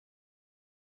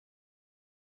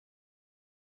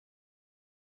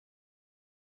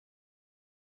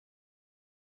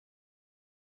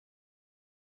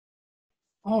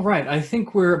All right, I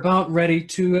think we're about ready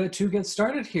to get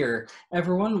started here.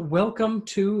 Everyone, welcome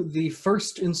to the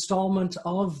first installment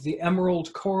of the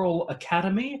Emerald Choral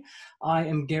Academy. I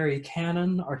am Gary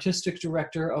Cannon, Artistic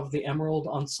Director of the Emerald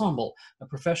Ensemble, a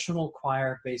professional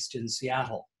choir based in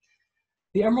Seattle.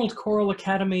 The Emerald Choral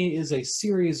Academy is a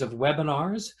series of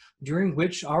webinars during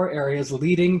which our area's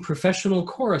leading professional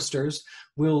choristers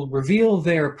will reveal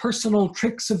their personal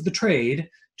tricks of the trade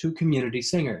to community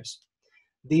singers.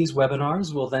 These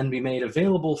webinars will then be made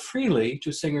available freely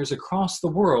to singers across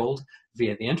the world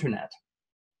via the internet.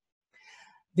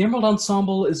 The Emerald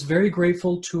Ensemble is very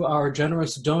grateful to our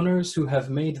generous donors who have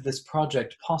made this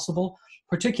project possible,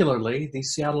 particularly the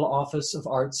Seattle Office of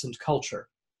Arts and Culture.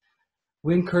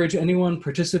 We encourage anyone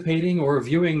participating or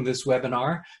viewing this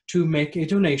webinar to make a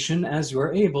donation as you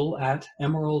are able at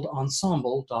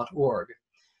emeraldensemble.org.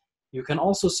 You can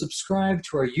also subscribe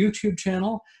to our YouTube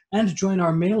channel and join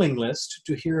our mailing list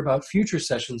to hear about future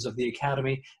sessions of the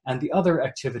Academy and the other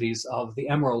activities of the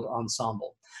Emerald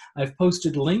Ensemble. I've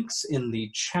posted links in the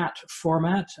chat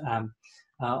format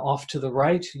off to the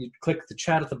right. You click the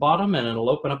chat at the bottom and it'll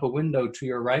open up a window to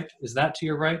your right. Is that to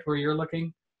your right where you're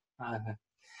looking?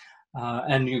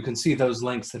 And you can see those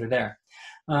links that are there.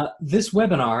 This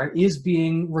webinar is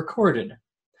being recorded.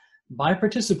 By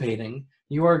participating,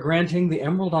 you are granting the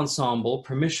Emerald Ensemble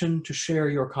permission to share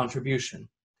your contribution.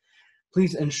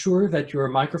 Please ensure that your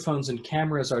microphones and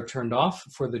cameras are turned off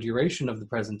for the duration of the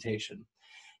presentation.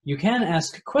 You can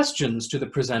ask questions to the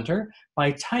presenter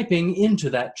by typing into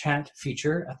that chat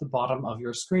feature at the bottom of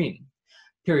your screen.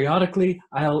 Periodically,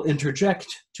 I'll interject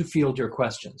to field your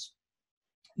questions.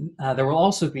 There will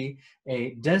also be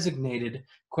a designated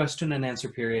question and answer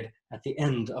period at the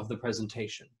end of the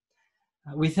presentation.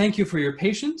 We thank you for your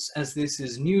patience, as this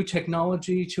is new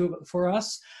technology for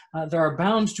us. There are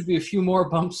bound to be a few more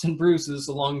bumps and bruises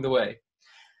along the way.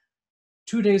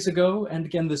 2 days ago, and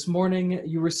again this morning,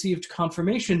 you received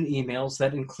confirmation emails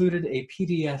that included a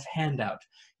PDF handout.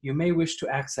 You may wish to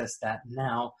access that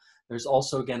now. There's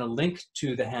also, again, a link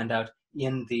to the handout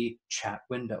in the chat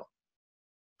window.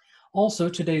 Also,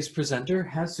 today's presenter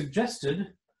has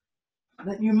suggested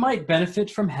that you might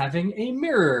benefit from having a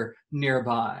mirror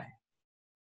nearby.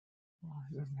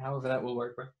 However that will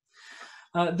work.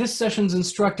 This session's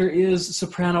instructor is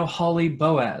soprano Holly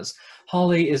Boaz.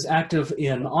 Holly is active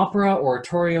in opera,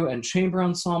 oratorio, and chamber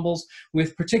ensembles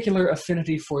with particular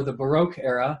affinity for the Baroque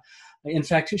era. In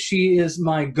fact, she is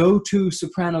my go-to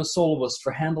soprano soloist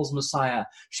for Handel's Messiah.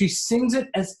 She sings it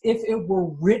as if it were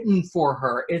written for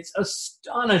her. It's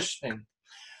astonishing.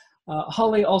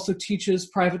 Holly also teaches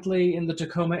privately in the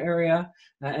Tacoma area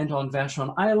and on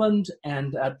Vashon Island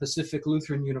and at Pacific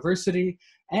Lutheran University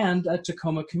and at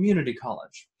Tacoma Community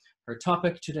College. Her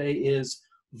topic today is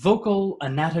Vocal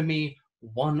Anatomy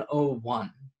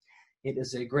 101. It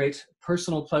is a great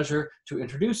personal pleasure to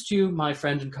introduce to you my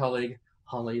friend and colleague,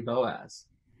 Holly Boaz.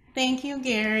 Thank you,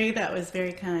 Gary. That was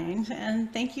very kind.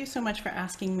 And thank you so much for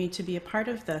asking me to be a part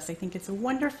of this. I think it's a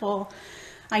wonderful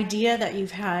idea that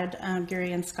you've had,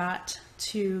 Gary and Scott,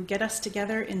 to get us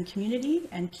together in community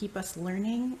and keep us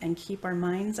learning and keep our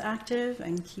minds active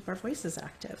and keep our voices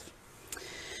active.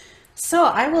 So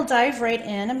I will dive right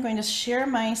in. I'm going to share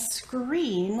my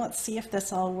screen. Let's see if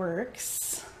this all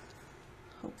works.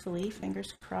 Hopefully,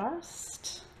 fingers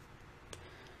crossed.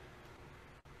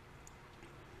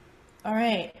 All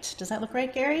right, does that look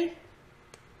right, Gary?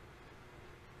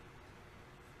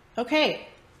 Okay.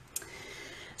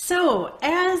 So,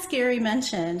 as Gary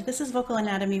mentioned, this is Vocal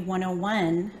Anatomy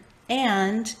 101,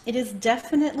 and it is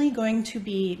definitely going to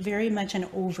be very much an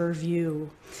overview.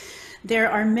 There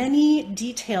are many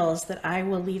details that I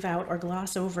will leave out or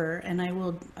gloss over, and I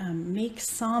will make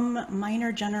some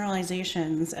minor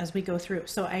generalizations as we go through.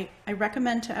 So I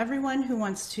recommend to everyone who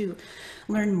wants to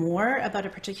learn more about a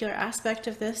particular aspect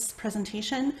of this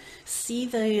presentation, see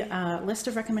the list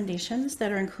of recommendations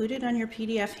that are included on your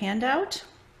PDF handout.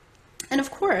 And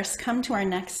of course, come to our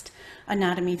next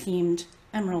anatomy-themed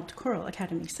Emerald Choral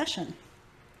Academy session.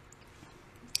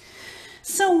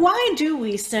 So why do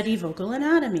we study vocal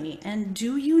anatomy? And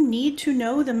do you need to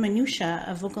know the minutiae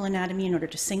of vocal anatomy in order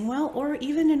to sing well or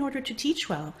even in order to teach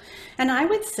well? And I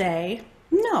would say,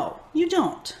 no, you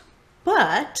don't.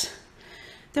 But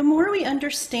the more we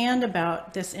understand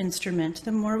about this instrument,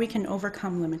 the more we can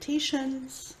overcome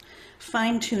limitations,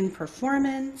 fine-tune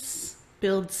performance,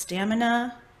 build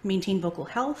stamina, maintain vocal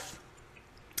health.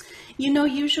 You know,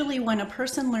 usually when a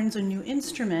person learns a new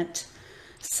instrument,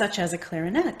 such as a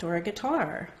clarinet or a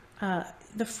guitar,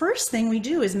 the first thing we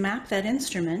do is map that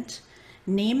instrument,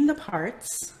 name the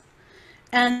parts,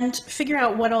 and figure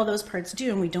out what all those parts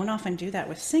do. And we don't often do that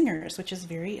with singers, which is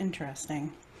very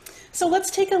interesting. So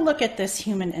let's take a look at this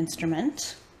human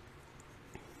instrument.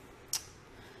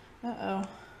 Uh-oh,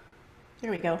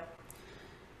 there we go.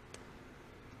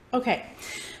 Okay,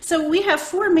 so we have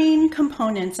four main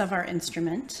components of our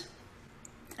instrument,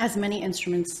 as many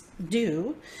instruments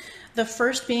do. The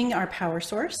first being our power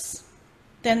source.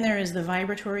 Then there is the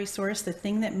vibratory source, the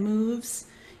thing that moves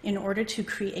in order to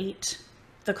create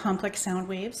the complex sound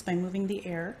waves by moving the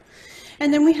air.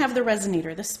 And then we have the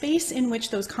resonator, the space in which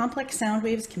those complex sound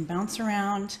waves can bounce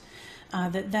around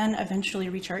that then eventually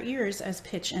reach our ears as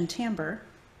pitch and timbre.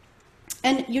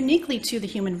 And uniquely to the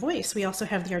human voice, we also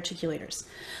have the articulators.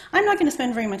 I'm not going to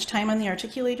spend very much time on the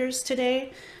articulators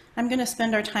today. I'm going to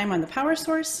spend our time on the power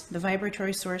source, the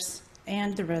vibratory source,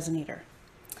 and the resonator.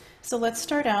 So let's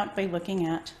start out by looking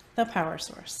at the power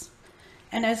source.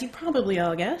 And as you probably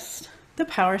all guessed, the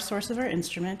power source of our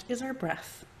instrument is our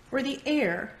breath, or the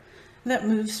air that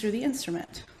moves through the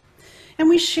instrument. And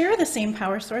we share the same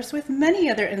power source with many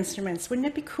other instruments. Wouldn't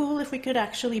it be cool if we could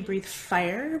actually breathe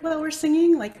fire while we're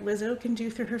singing, like Lizzo can do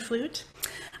through her flute?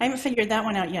 I haven't figured that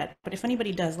one out yet, but if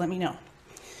anybody does, let me know.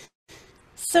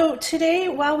 So today,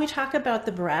 while we talk about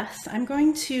the breath, I'm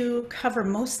going to cover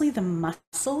mostly the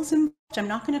muscles involved. I'm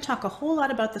not going to talk a whole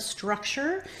lot about the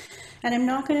structure, and I'm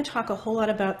not going to talk a whole lot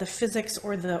about the physics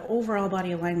or the overall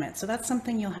body alignment. So that's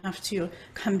something you'll have to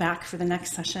come back for the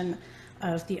next session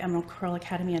of the Emerald Choral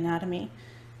Academy Anatomy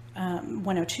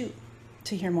 102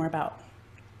 to hear more about.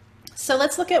 So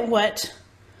let's look at what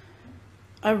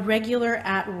a regular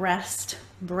at-rest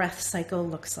breath cycle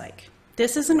looks like.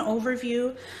 This is an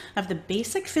overview of the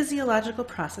basic physiological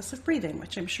process of breathing,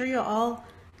 which I'm sure you're all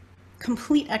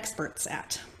complete experts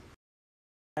at.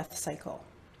 Breath cycle.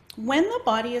 When the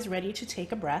body is ready to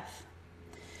take a breath,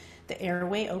 the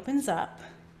airway opens up,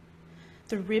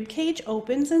 the rib cage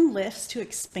opens and lifts to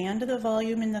expand the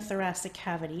volume in the thoracic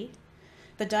cavity,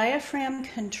 the diaphragm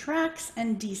contracts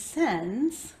and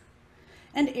descends,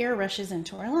 and air rushes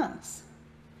into our lungs.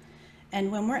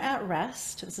 And when we're at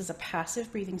rest, this is a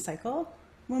passive breathing cycle,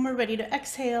 when we're ready to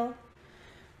exhale,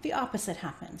 the opposite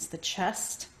happens. The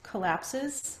chest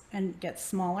collapses and gets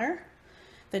smaller.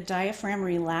 The diaphragm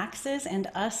relaxes and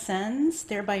ascends,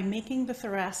 thereby making the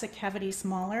thoracic cavity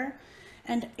smaller,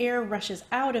 and air rushes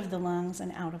out of the lungs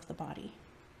and out of the body.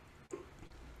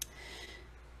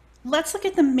 Let's look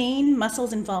at the main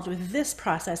muscles involved with this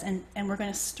process, and we're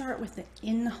going to start with the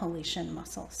inhalation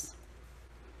muscles.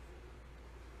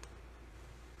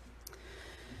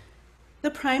 The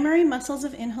primary muscles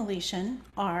of inhalation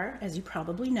are, as you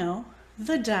probably know,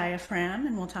 the diaphragm,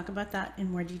 and we'll talk about that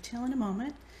in more detail in a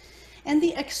moment, and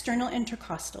the external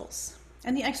intercostals.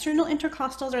 And the external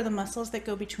intercostals are the muscles that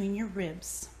go between your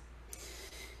ribs.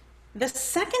 The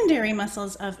secondary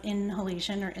muscles of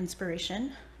inhalation or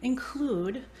inspiration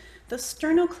include the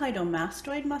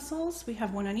sternocleidomastoid muscles. We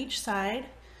have one on each side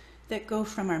that go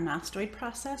from our mastoid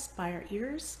process by our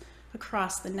ears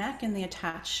across the neck, and they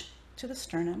attach to the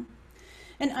sternum.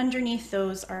 And underneath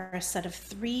those are a set of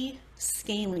 3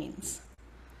 scalenes.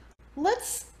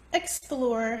 Let's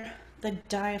explore the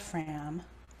diaphragm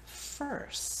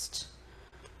first.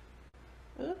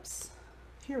 Oops,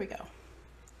 here we go.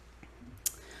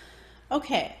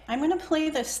 Okay, I'm going to play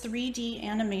this 3D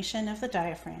animation of the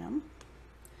diaphragm.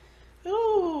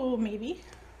 Ooh, maybe.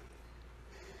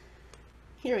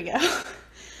 Here we go.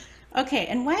 Okay,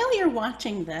 and while you're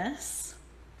watching this,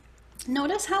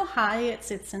 notice how high it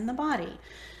sits in the body.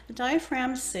 The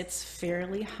diaphragm sits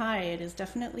fairly high. It is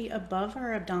definitely above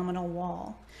our abdominal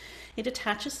wall. It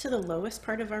attaches to the lowest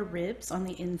part of our ribs on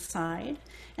the inside,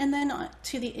 and then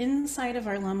to the inside of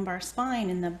our lumbar spine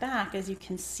in the back, as you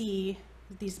can see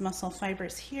these muscle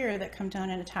fibers here that come down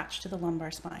and attach to the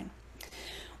lumbar spine.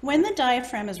 When the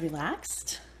diaphragm is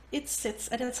relaxed, it sits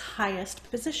at its highest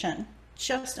position,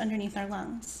 just underneath our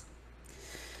lungs.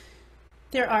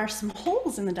 There are some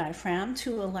holes in the diaphragm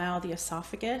to allow the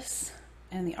esophagus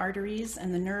and the arteries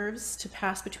and the nerves to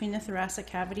pass between the thoracic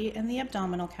cavity and the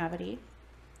abdominal cavity.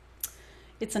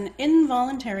 It's an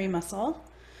involuntary muscle.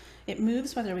 It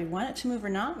moves whether we want it to move or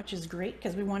not, which is great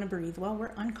because we want to breathe while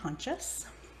we're unconscious.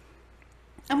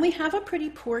 And we have a pretty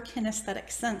poor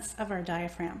kinesthetic sense of our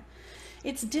diaphragm.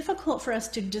 It's difficult for us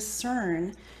to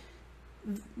discern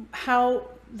how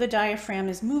the diaphragm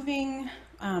is moving,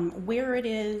 where it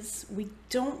is. We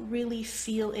don't really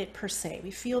feel it per se.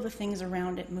 We feel the things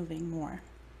around it moving more.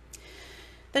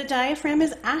 The diaphragm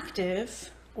is active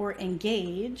or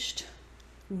engaged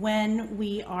when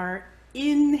we are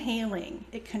inhaling.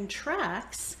 It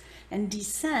contracts and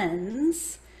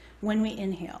descends when we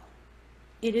inhale.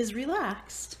 It is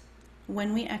relaxed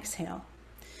when we exhale.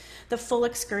 The full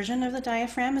excursion of the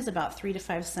diaphragm is about 3 to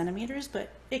 5 centimeters, but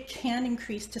it can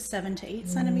increase to 7 to 8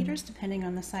 centimeters depending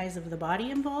on the size of the body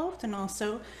involved and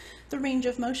also the range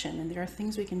of motion. And there are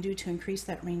things we can do to increase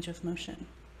that range of motion.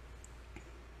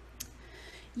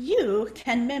 You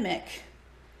can mimic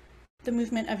the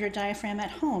movement of your diaphragm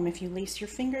at home if you lace your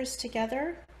fingers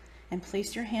together and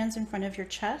place your hands in front of your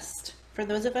chest. For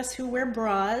those of us who wear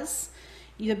bras,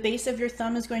 the base of your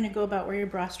thumb is going to go about where your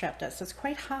bra strap does, so it's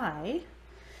quite high.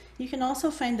 You can also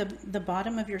find the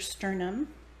bottom of your sternum.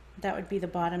 That would be the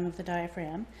bottom of the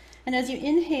diaphragm. And as you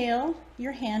inhale,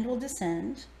 your hand will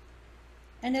descend.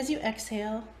 And as you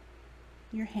exhale,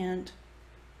 your hand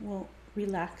will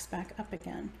relax back up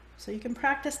again. So you can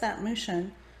practice that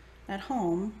motion at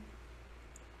home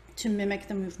to mimic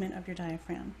the movement of your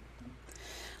diaphragm.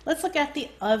 Let's look at the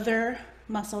other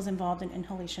muscles involved in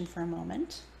inhalation for a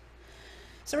moment.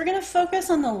 So we're going to focus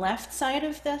on the left side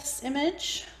of this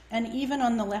image, and even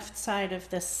on the left side of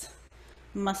this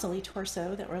muscly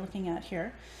torso that we're looking at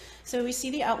here. So we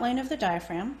see the outline of the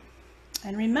diaphragm.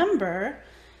 And remember,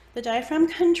 the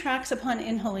diaphragm contracts upon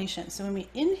inhalation. So when we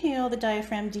inhale, the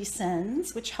diaphragm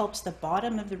descends, which helps the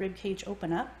bottom of the rib cage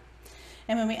open up.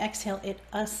 And when we exhale, it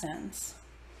ascends.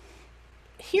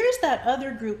 Here's that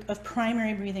other group of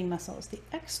primary breathing muscles, the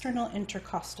external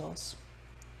intercostals.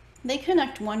 They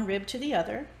connect one rib to the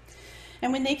other.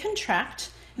 And when they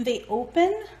contract, they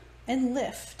open and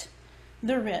lift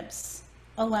the ribs,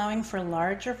 allowing for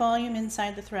larger volume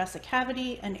inside the thoracic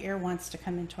cavity, and air wants to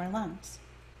come into our lungs.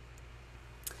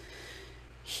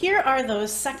 Here are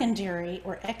those secondary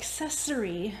or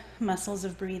accessory muscles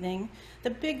of breathing, the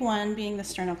big one being the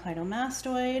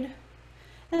sternocleidomastoid,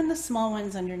 and the small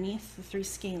ones underneath, the 3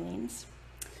 scalenes.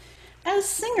 As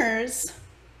singers,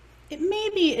 it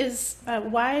maybe is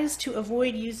wise to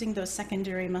avoid using those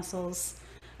secondary muscles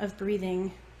of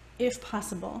breathing if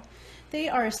possible. They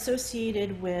are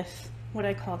associated with what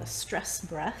I call the stress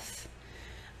breath.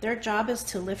 Their job is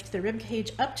to lift the rib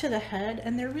cage up to the head,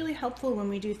 and they're really helpful when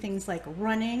we do things like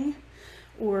running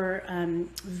or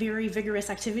very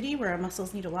vigorous activity where our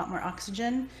muscles need a lot more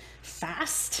oxygen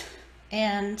fast.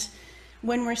 And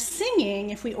when we're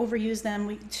singing, if we overuse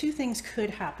them, 2 things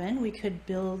could happen. We could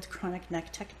build chronic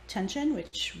neck tension,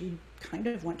 which we kind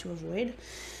of want to avoid.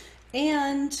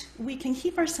 And we can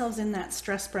keep ourselves in that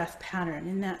stress breath pattern,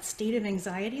 in that state of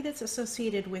anxiety that's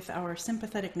associated with our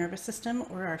sympathetic nervous system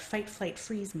or our fight, flight,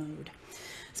 freeze mode.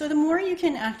 So the more you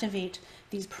can activate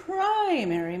these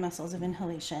primary muscles of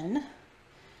inhalation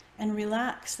and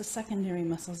relax the secondary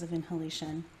muscles of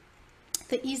inhalation,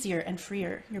 the easier and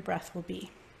freer your breath will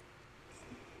be.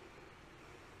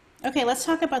 Okay, let's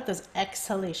talk about those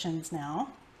exhalations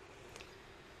now.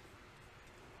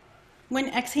 When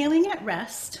exhaling at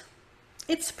rest,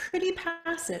 it's pretty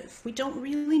passive. We don't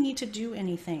really need to do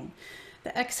anything. The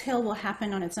exhale will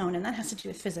happen on its own, and that has to do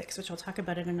with physics, which I'll talk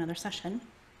about in another session.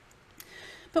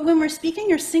 But when we're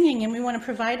speaking or singing and we want to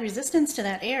provide resistance to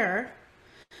that air,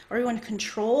 or we want to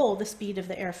control the speed of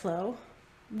the airflow,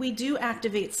 we do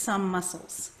activate some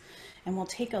muscles. And we'll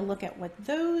take a look at what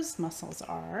those muscles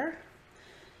are.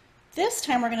 This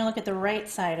time we're going to look at the right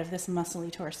side of this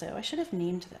muscly torso. I should have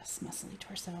named this muscly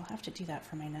torso. I'll have to do that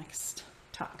for my next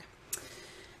talk.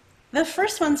 The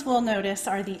first ones we'll notice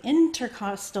are the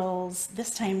intercostals,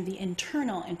 this time the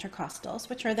internal intercostals,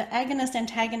 which are the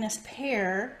agonist-antagonist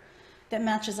pair that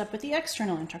matches up with the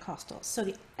external intercostals. So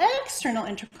the external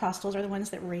intercostals are the ones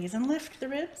that raise and lift the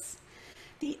ribs.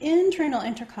 The internal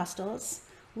intercostals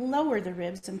lower the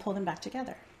ribs and pull them back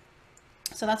together.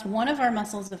 So that's one of our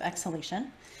muscles of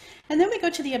exhalation. And then we go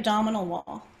to the abdominal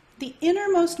wall. The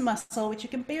innermost muscle, which you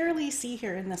can barely see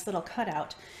here in this little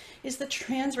cutout, is the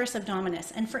transverse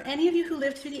abdominis. And for any of you who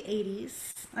lived through the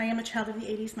 80s, I am a child of the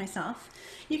 80s myself,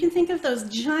 you can think of those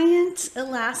giant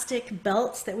elastic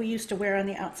belts that we used to wear on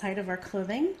the outside of our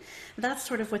clothing. That's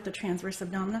sort of what the transverse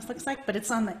abdominis looks like, but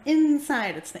it's on the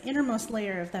inside. It's the innermost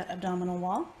layer of that abdominal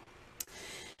wall.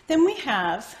 Then we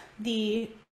have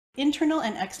the internal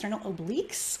and external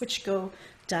obliques, which go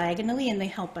diagonally, and they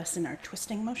help us in our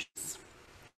twisting motions.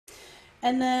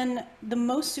 And then the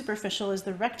most superficial is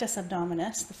the rectus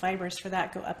abdominis. The fibers for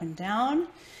that go up and down,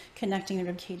 connecting the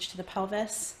rib cage to the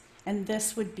pelvis. And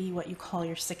this would be what you call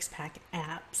your 6-pack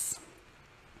abs.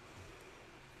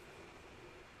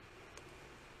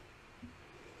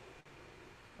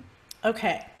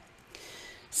 Okay,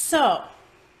 so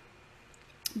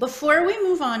before we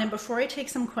move on and before I take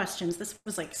some questions, this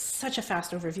was like such a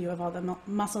fast overview of all the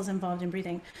muscles involved in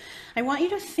breathing. I want you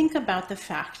to think about the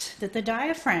fact that the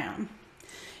diaphragm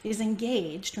is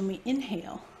engaged when we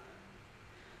inhale,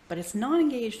 but it's not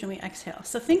engaged when we exhale.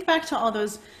 So think back to all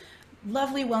those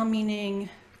lovely, well-meaning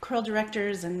choral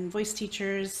directors and voice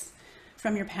teachers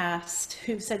from your past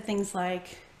who've said things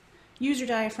like, use your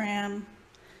diaphragm,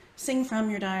 sing from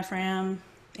your diaphragm,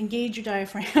 engage your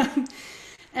diaphragm.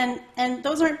 And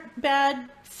those aren't bad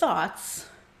thoughts,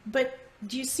 but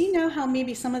do you see now how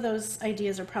maybe some of those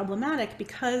ideas are problematic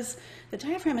because the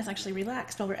diaphragm is actually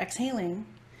relaxed while we're exhaling,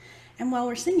 and while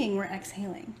we're singing, we're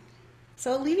exhaling.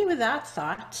 So I'll leave you with that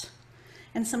thought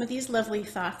and some of these lovely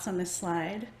thoughts on this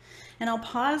slide, and I'll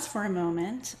pause for a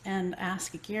moment and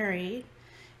ask Gary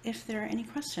if there are any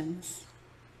questions.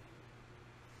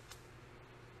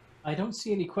 I don't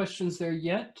see any questions there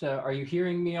yet. Are you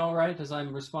hearing me all right as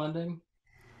I'm responding?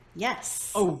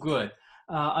 Yes. Oh, good.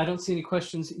 I don't see any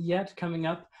questions yet coming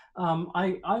up.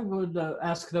 I would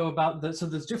ask though about so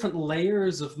there's different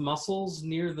layers of muscles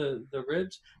near the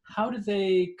ribs. How do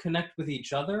they connect with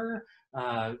each other?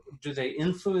 Do they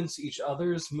influence each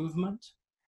other's movement?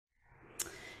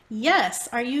 Yes.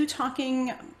 Are you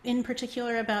talking in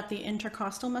particular about the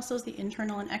intercostal muscles, the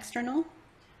internal and external?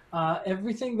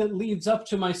 Everything that leads up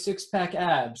to my six-pack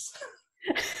abs.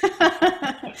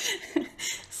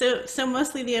 So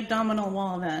mostly the abdominal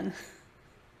wall then.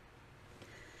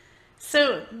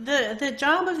 So the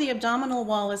job of the abdominal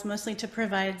wall is mostly to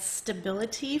provide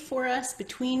stability for us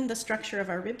between the structure of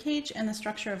our rib cage and the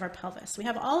structure of our pelvis. We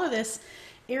have all of this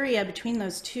area between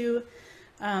those two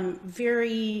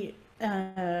very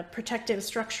protective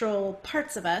structural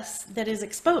parts of us that is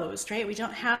exposed, right? We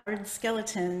don't have our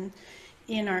skeleton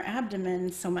in our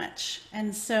abdomen so much.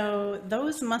 And so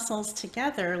those muscles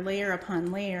together, layer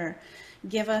upon layer,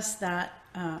 give us that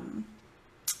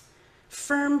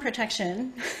firm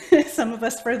protection, some of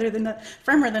us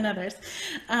firmer than others,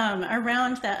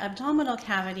 around that abdominal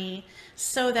cavity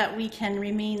so that we can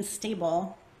remain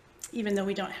stable even though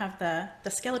we don't have the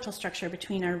skeletal structure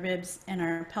between our ribs and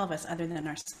our pelvis other than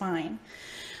our spine.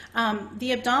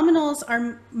 The abdominals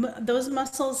those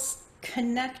muscles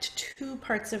connect two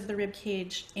parts of the rib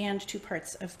cage and two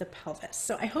parts of the pelvis.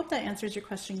 So I hope that answers your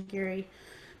question, Gary,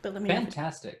 but let me know.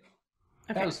 Fantastic.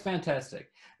 Okay. That was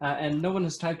fantastic. And no one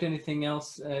has typed anything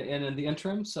else in the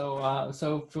interim,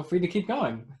 so feel free to keep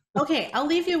going. Okay, I'll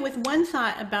leave you with one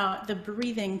thought about the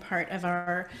breathing part of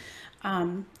our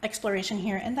exploration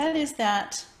here, and that is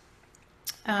that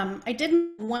I did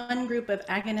one group of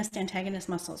agonist-antagonist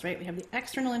muscles, right? We have the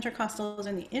external intercostals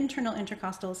and the internal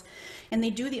intercostals, and they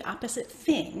do the opposite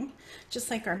thing, just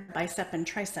like our bicep and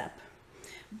tricep.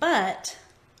 But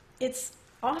it's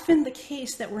often the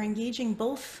case that we're engaging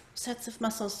both sets of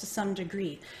muscles to some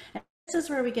degree. And this is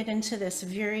where we get into this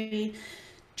very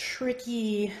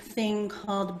tricky thing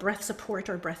called breath support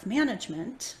or breath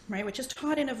management, right? Which is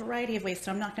taught in a variety of ways,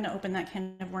 so I'm not going to open that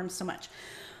can of worms so much.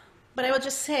 But I will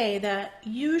just say that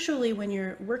usually when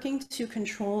you're working to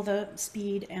control the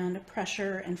speed and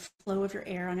pressure and flow of your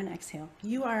air on an exhale,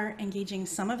 you are engaging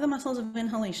some of the muscles of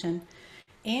inhalation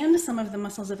and some of the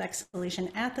muscles of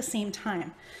exhalation at the same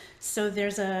time. So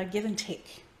there's a give and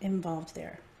take involved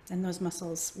there, and those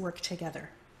muscles work together.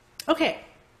 Okay,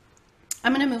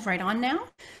 I'm going to move right on now.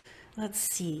 Let's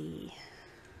see.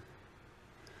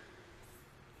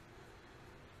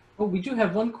 Oh, we do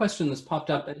have one question that's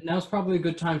popped up, and now's probably a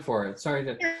good time for it. Sorry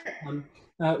to,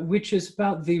 which is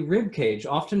about the rib cage.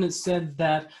 Often it's said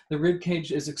that the rib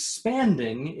cage is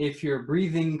expanding if you're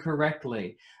breathing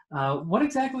correctly. What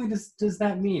exactly does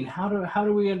that mean? How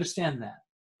do we understand that?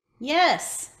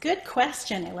 Yes, good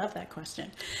question. I love that question.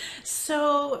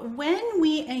 So when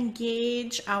we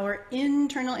engage our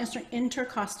internal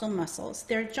intercostal muscles,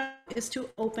 their job is to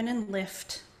open and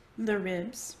lift the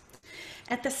ribs.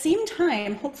 At the same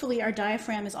time, hopefully our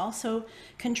diaphragm is also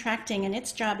contracting, and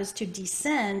its job is to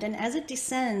descend. And as it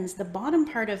descends, the bottom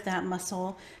part of that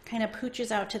muscle kind of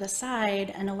pooches out to the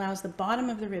side and allows the bottom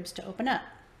of the ribs to open up.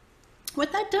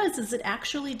 What that does is it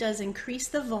actually does increase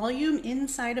the volume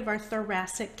inside of our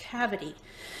thoracic cavity.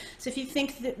 So if you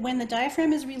think that when the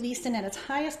diaphragm is released and at its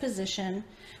highest position,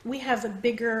 we have a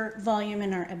bigger volume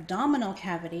in our abdominal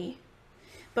cavity,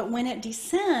 but when it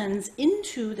descends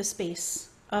into the space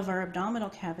of our abdominal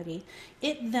cavity,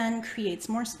 it then creates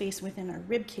more space within our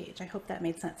rib cage. I hope that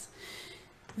made sense.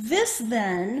 This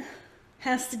then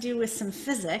has to do with some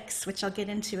physics, which I'll get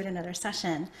into in another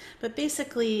session. But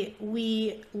basically,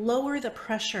 we lower the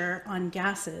pressure on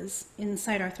gases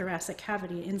inside our thoracic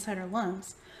cavity, inside our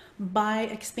lungs, by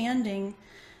expanding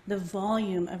the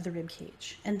volume of the rib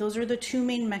cage. And those are the two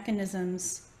main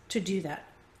mechanisms to do that.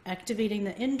 Activating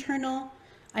the external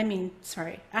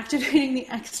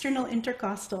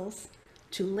intercostals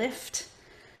to lift,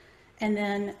 and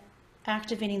then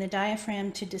activating the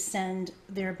diaphragm to descend,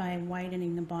 thereby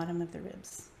widening the bottom of the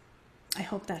ribs. I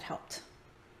hope that helped.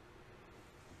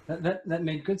 That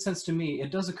made good sense to me.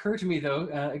 It does occur to me, though,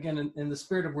 again, in the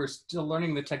spirit of we're still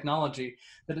learning the technology,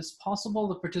 that it's possible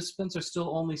the participants are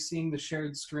still only seeing the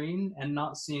shared screen and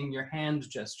not seeing your hand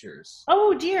gestures.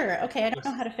 Oh dear. Okay, I don't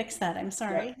know how to fix that. I'm Yeah,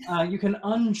 sorry. you can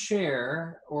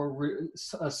unshare or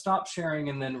stop sharing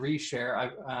and then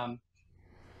reshare,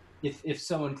 if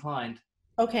so inclined.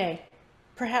 Okay,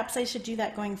 perhaps I should do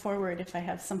that going forward if I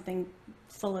have something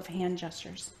full of hand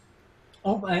gestures.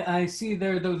 Oh, I see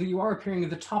there, though, that you are appearing at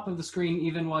the top of the screen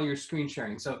even while you're screen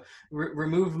sharing. So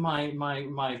remove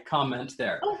my comment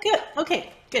there. Oh, good.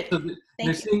 Okay, good. So they're Thank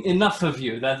you. seeing enough of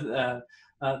you. That's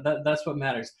what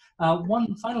matters.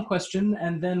 One final question,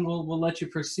 and then we'll let you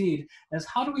proceed. Is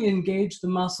how do we engage the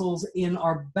muscles in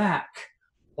our back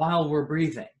while we're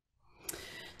breathing?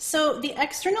 So the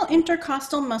external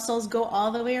intercostal muscles go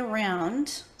all the way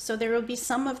around. So there will be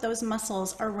some of those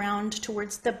muscles around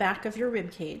towards the back of your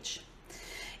rib cage.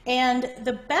 And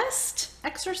the best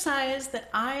exercise that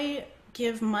I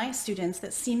give my students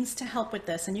that seems to help with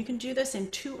this, and you can do this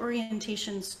in two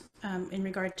orientations in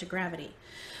regard to gravity.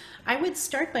 I would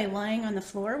start by lying on the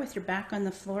floor with your back on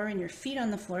the floor and your feet on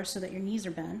the floor so that your knees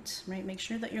are bent, right? Make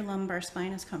sure that your lumbar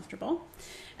spine is comfortable.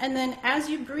 And then as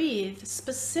you breathe,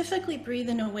 specifically breathe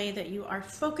in a way that you are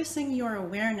focusing your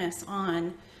awareness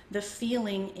on the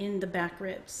feeling in the back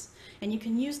ribs. And you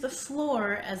can use the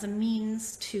floor as a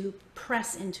means to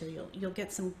press into. You'll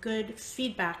get some good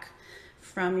feedback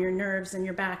from your nerves in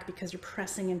your back because you're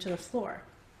pressing into the floor.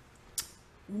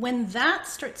 When that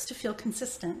starts to feel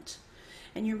consistent,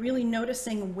 and you're really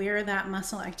noticing where that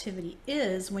muscle activity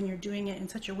is when you're doing it in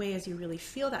such a way as you really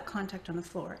feel that contact on the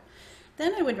floor,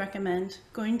 then I would recommend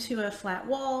going to a flat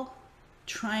wall,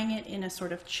 trying it in a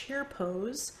sort of chair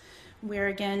pose, where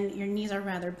again, your knees are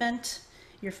rather bent,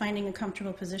 you're finding a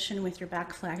comfortable position with your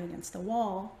back flat against the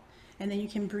wall, and then you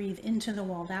can breathe into the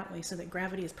wall that way so that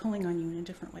gravity is pulling on you in a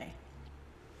different way.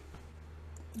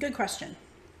 Good question.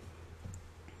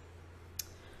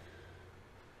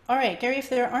 All right, Gary, if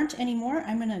there aren't any more,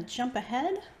 I'm going to jump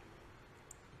ahead.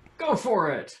 Go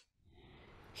for it.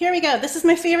 Here we go. This is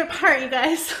my favorite part, you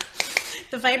guys.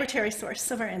 The vibratory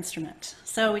source of our instrument.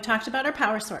 So we talked about our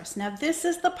power source. Now this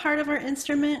is the part of our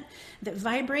instrument that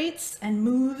vibrates and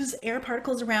moves air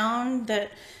particles around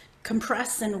that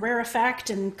compress and rarefact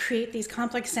and create these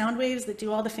complex sound waves that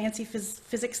do all the fancy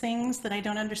physics things that I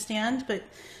don't understand, but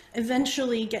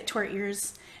eventually get to our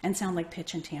ears and sound like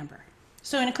pitch and timbre.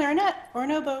 So in a clarinet or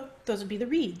an oboe, those would be the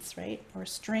reeds, right? Or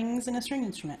strings in a string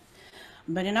instrument.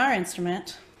 But in our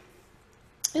instrument,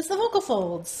 it's the vocal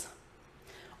folds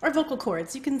or vocal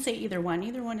cords. You can say either one.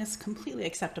 Either one is completely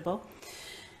acceptable.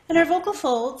 And our vocal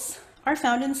folds are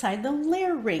found inside the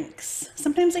larynx.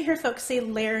 Sometimes I hear folks say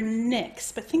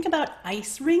larynx, but think about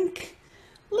ice rink,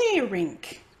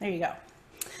 larynx. There you go.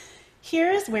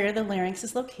 Here's where the larynx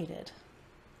is located.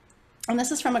 And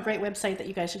this is from a great website that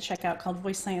you guys should check out called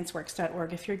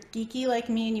voicescienceworks.org. If you're geeky like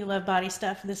me and you love body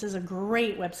stuff, this is a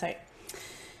great website.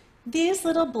 These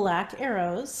little black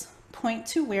arrows point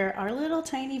to where our little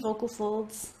tiny vocal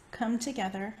folds come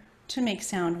together to make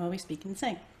sound while we speak and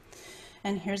sing.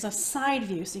 And here's a side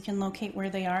view so you can locate where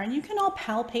they are. And you can all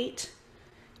palpate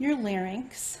your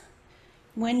larynx.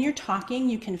 When you're talking,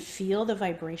 you can feel the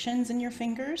vibrations in your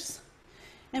fingers.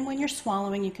 And when you're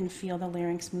swallowing, you can feel the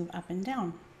larynx move up and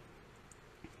down.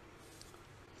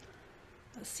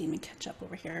 Let's see, let me catch up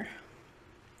over here.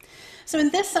 So in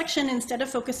this section, instead of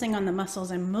focusing on the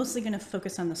muscles, I'm mostly going to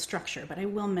focus on the structure, but I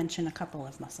will mention a couple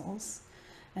of muscles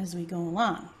as we go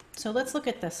along. So let's look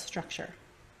at this structure.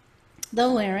 The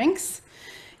larynx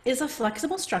is a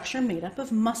flexible structure made up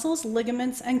of muscles,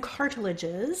 ligaments, and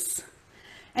cartilages,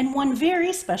 and one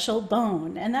very special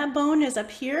bone. And that bone is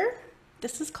up here.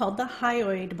 This is called the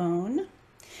hyoid bone.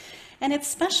 And it's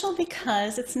special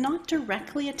because it's not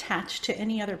directly attached to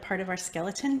any other part of our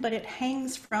skeleton, but it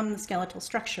hangs from the skeletal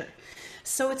structure.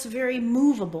 So it's very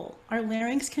movable. Our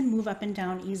larynx can move up and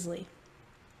down easily.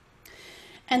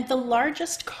 And the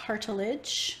largest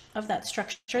cartilage of that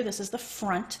structure, this is the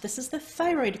front, this is the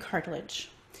thyroid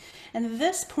cartilage. And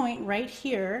this point right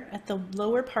here at the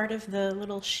lower part of the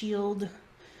little shield,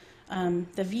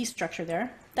 the V structure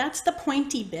there, that's the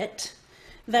pointy bit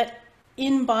that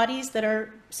in bodies that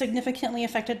are significantly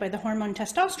affected by the hormone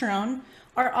testosterone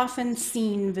are often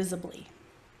seen visibly.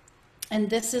 And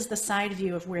this is the side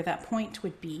view of where that point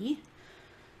would be.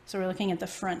 So we're looking at the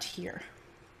front here.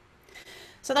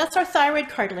 So that's our thyroid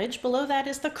cartilage. Below that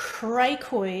is the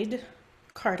cricoid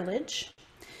cartilage.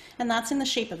 And that's in the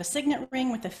shape of a signet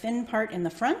ring with the thin part in the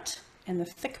front and the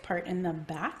thick part in the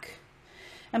back.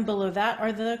 And below that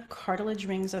are the cartilage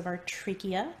rings of our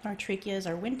trachea. Our trachea is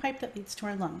our windpipe that leads to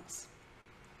our lungs.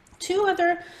 Two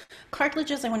other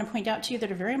cartilages I want to point out to you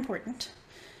that are very important.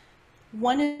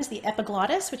 One is the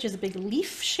epiglottis, which is a big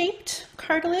leaf-shaped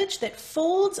cartilage that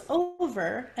folds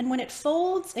over, and when it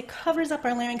folds, it covers up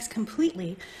our larynx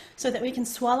completely so that we can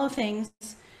swallow things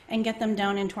and get them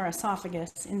down into our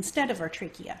esophagus instead of our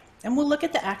trachea. And we'll look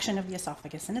at the action of the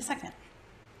esophagus in a second.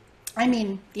 I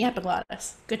mean, the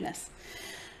epiglottis, goodness.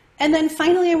 And then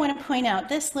finally, I want to point out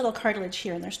this little cartilage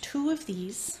here, and there's two of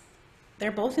these.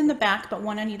 They're both in the back, but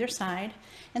one on either side.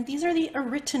 And these are the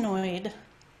arytenoid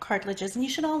cartilages, and you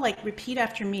should all like repeat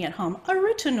after me at home,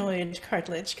 arytenoid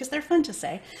cartilage, because they're fun to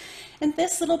say. And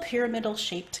this little pyramidal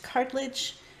shaped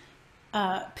cartilage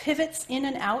pivots in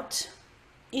and out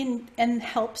and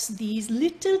helps these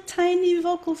little tiny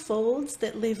vocal folds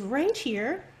that live right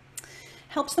here,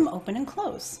 helps them open and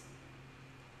close.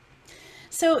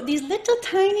 So these little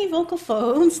tiny vocal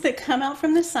folds that come out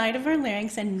from the side of our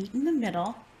larynx and meet in the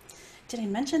middle, did I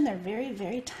mention they're very,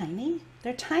 very tiny?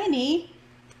 They're tiny,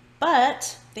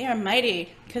 but they are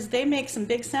mighty because they make some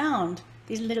big sound,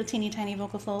 these little teeny tiny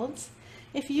vocal folds.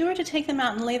 If you were to take them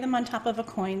out and lay them on top of a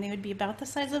coin, they would be about the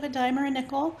size of a dime or a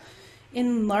nickel.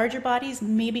 In larger bodies,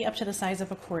 maybe up to the size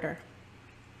of a quarter.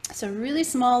 So really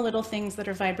small little things that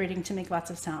are vibrating to make lots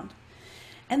of sound.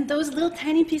 And those little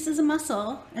tiny pieces of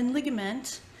muscle and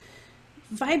ligament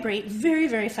vibrate very,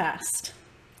 very fast.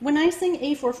 When I sing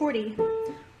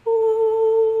A440,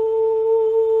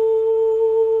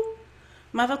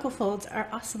 my vocal folds are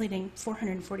oscillating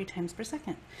 440 times per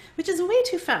second, which is way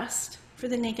too fast for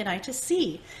the naked eye to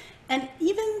see. And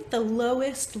even the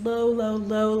lowest,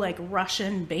 low, like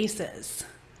Russian basses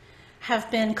have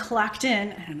been clocked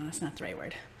in, I don't know, that's not the right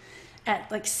word,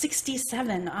 at like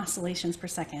 67 oscillations per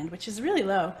second, which is really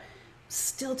low,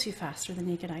 still too fast for the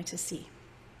naked eye to see.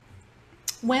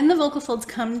 When the vocal folds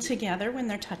come together, when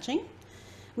they're touching,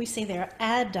 we say they're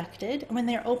adducted. When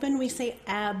they're open, we say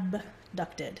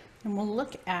abducted. And we'll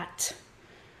look at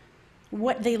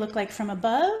what they look like from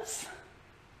above,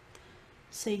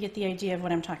 so you get the idea of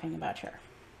what I'm talking about here.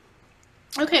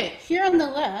 Okay, here on the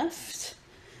left,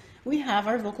 we have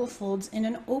our vocal folds in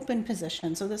an open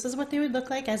position. So this is what they would look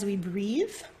like as we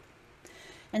breathe.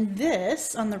 And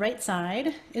this, on the right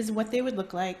side, is what they would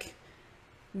look like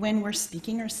when we're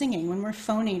speaking or singing, when we're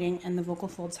phonating and the vocal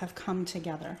folds have come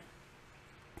together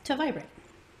to vibrate.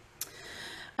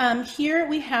 Here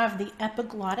we have the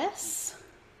epiglottis.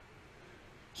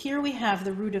 Here we have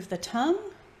the root of the tongue.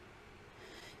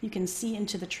 You can see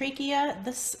into the trachea.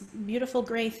 This beautiful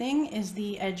gray thing is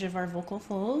the edge of our vocal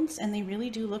folds, and they really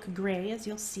do look gray, as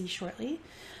you'll see shortly.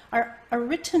 Our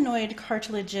arytenoid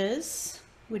cartilages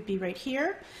would be right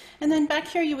here. And then back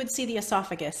here you would see the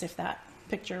esophagus if that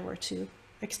picture were to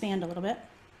expand a little bit.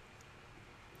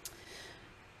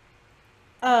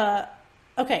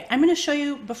 Okay, I'm going to show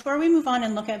you, before we move on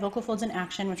and look at vocal folds in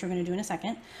action, which we're going to do in a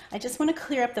second, I just want to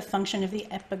clear up the function of the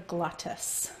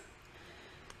epiglottis.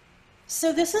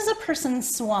 So this is a person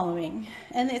swallowing,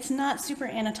 and it's not super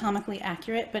anatomically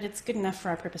accurate, but it's good enough for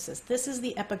our purposes. This is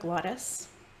the epiglottis,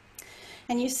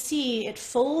 and you see it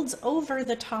folds over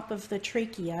the top of the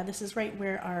trachea. This is right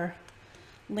where our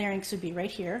larynx would be, right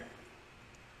here.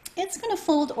 It's going to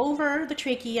fold over the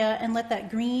trachea and let that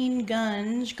green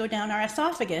gunge go down our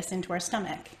esophagus into our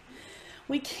stomach.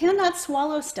 We cannot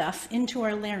swallow stuff into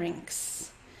our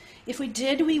larynx. If we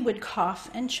did, we would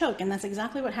cough and choke, and that's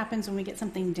exactly what happens when we get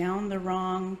something down the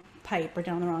wrong pipe or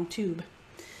down the wrong tube.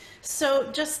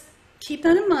 So just keep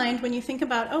that in mind when you think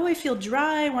about, oh, I feel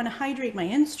dry, I want to hydrate my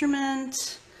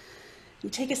instrument. You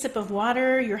take a sip of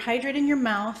water, you're hydrating your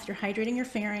mouth, you're hydrating your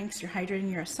pharynx, you're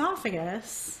hydrating your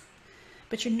esophagus,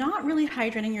 but you're not really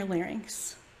hydrating your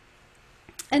larynx.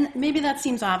 And maybe that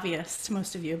seems obvious to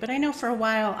most of you, but I know for a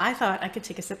while I thought I could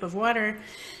take a sip of water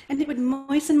and it would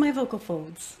moisten my vocal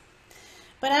folds.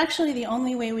 But actually the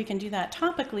only way we can do that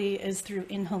topically is through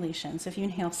inhalation. So if you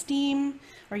inhale steam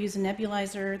or use a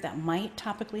nebulizer, that might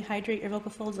topically hydrate your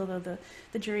vocal folds, although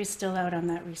the jury's still out on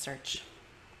that research.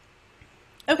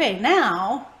 Okay,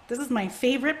 now, this is my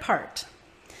favorite part.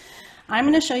 I'm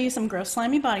going to show you some gross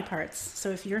slimy body parts.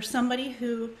 So if you're somebody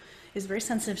who is very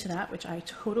sensitive to that, which I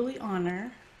totally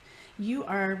honor, you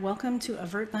are welcome to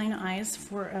avert thine eyes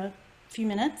for a few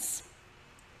minutes.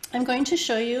 I'm going to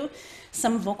show you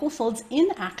some vocal folds in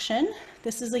action.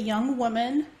 This is a young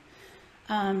woman.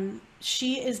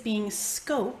 She is being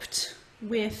scoped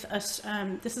with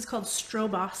this is called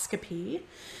stroboscopy.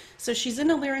 So she's in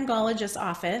a laryngologist's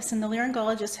office, and the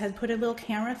laryngologist had put a little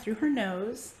camera through her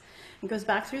nose. It goes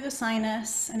back through the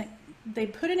sinus, and they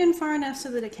put it in far enough so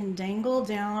that it can dangle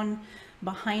down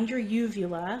behind your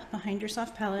uvula, behind your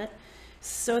soft palate,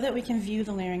 so that we can view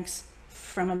the larynx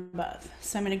from above.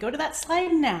 So I'm going to go to that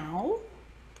slide now.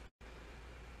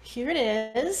 Here it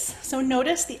is. So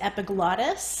notice the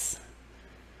epiglottis.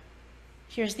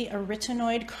 Here's the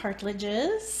arytenoid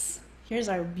cartilages. Here's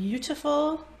our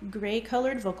beautiful gray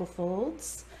colored vocal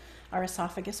folds. Our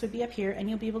esophagus would be up here, and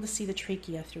you'll be able to see the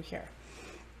trachea through here.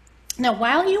 Now,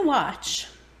 while you watch,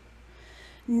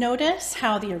 notice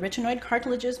how the arytenoid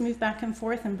cartilages move back and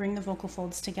forth and bring the vocal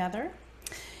folds together.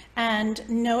 And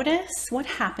notice what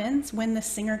happens when the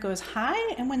singer goes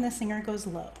high and when the singer goes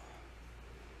low.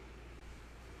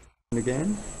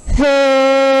 Again.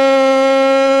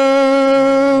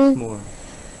 More.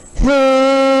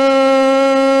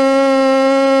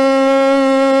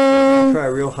 Try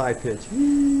a real high pitch.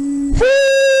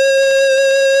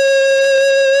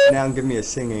 Now give me a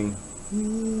singing.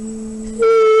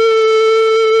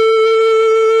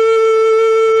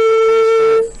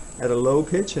 At a low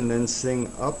pitch and then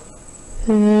sing up.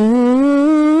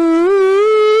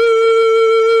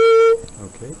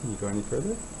 Okay, can you go any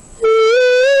further?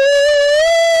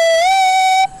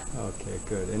 Okay,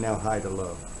 good. And now high to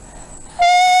low.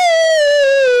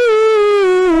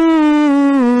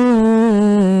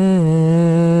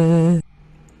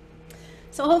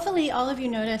 So hopefully all of you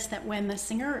noticed that when the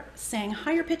singer sang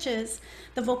higher pitches,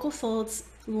 the vocal folds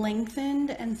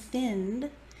lengthened and thinned.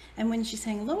 And when she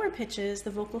sang lower pitches,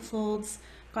 the vocal folds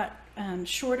got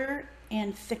shorter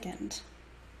and thickened.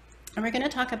 And we're going to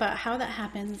talk about how that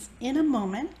happens in a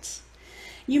moment.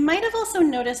 You might have also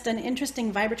noticed an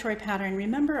interesting vibratory pattern.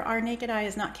 Remember, our naked eye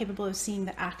is not capable of seeing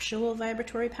the actual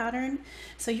vibratory pattern.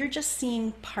 So you're just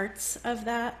seeing parts of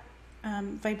that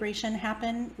vibration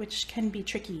happen, which can be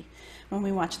tricky when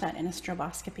we watch that in a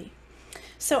stroboscopy.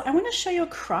 So I want to show you a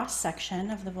cross section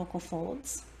of the vocal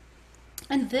folds.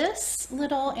 And this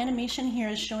little animation here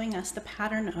is showing us the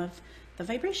pattern of the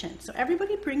vibration. So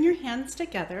everybody bring your hands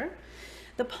together.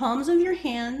 The palms of your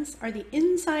hands are the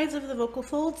insides of the vocal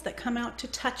folds that come out to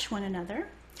touch one another.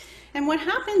 And what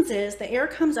happens is the air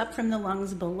comes up from the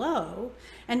lungs below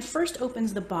and first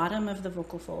opens the bottom of the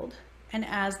vocal fold. And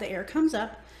as the air comes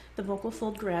up, the vocal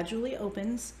fold gradually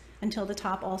opens until the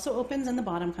top also opens and the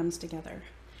bottom comes together.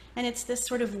 And it's this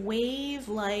sort of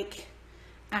wave-like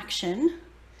action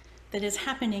that is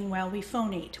happening while we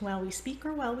phonate, while we speak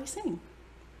or while we sing.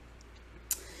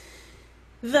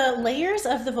 The layers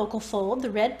of the vocal fold,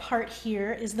 the red part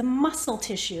here is the muscle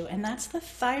tissue, and that's the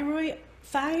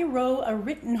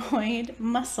thyroarytenoid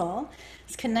muscle.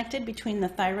 It's connected between the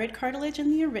thyroid cartilage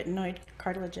and the arytenoid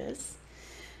cartilages.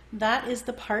 That is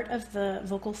the part of the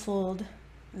vocal fold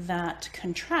that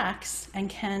contracts and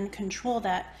can control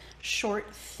that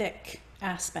short, thick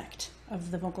aspect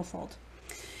of the vocal fold.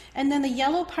 And then the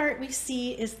yellow part we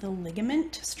see is the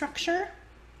ligament structure.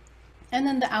 And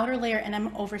then the outer layer, and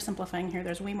I'm oversimplifying here,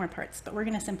 there's way more parts, but we're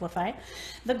going to simplify.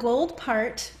 The gold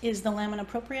part is the lamina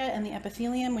propria and the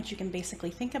epithelium, which you can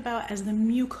basically think about as the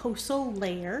mucosal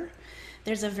layer.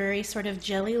 There's a very sort of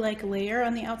jelly-like layer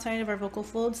on the outside of our vocal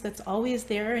folds that's always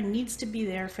there and needs to be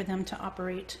there for them to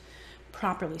operate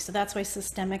properly. So that's why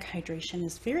systemic hydration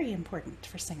is very important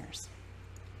for singers.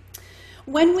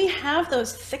 When we have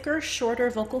those thicker, shorter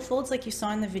vocal folds like you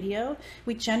saw in the video,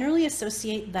 we generally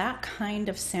associate that kind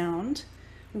of sound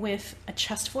with a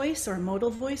chest voice or a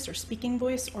modal voice or speaking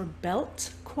voice or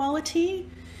belt quality.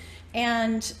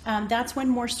 And that's when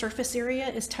more surface area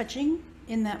is touching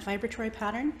in that vibratory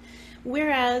pattern.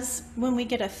 Whereas when we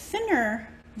get a thinner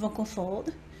vocal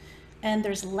fold and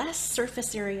there's less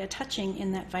surface area touching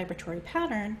in that vibratory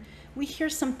pattern, we hear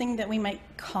something that we might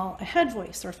call a head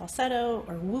voice or falsetto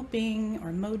or whooping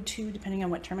or mode 2, depending on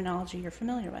what terminology you're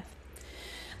familiar with.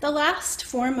 The last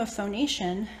form of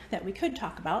phonation that we could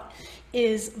talk about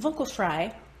is vocal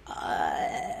fry,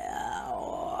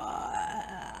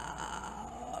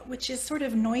 which is sort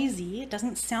of noisy. It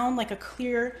doesn't sound like a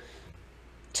clear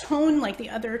tone like the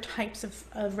other types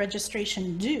of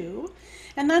registration do.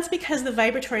 And that's because the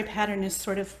vibratory pattern is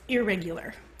sort of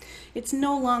irregular. It's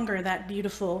no longer that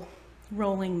beautiful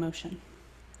rolling motion.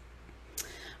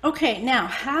 Okay, now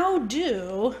how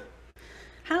do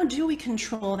we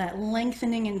control that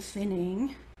lengthening and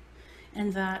thinning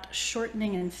and that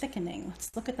shortening and thickening?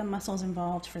 Let's look at the muscles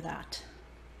involved for that.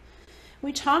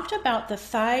 We talked about the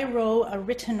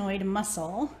thyroarytenoid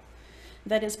muscle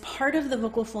that is part of the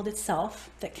vocal fold itself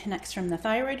that connects from the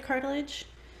thyroid cartilage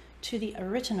to the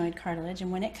arytenoid cartilage, and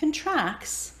when it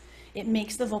contracts, it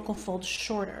makes the vocal fold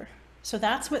shorter. So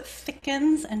that's what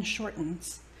thickens and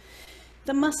shortens.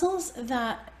 The muscles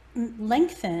that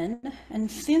lengthen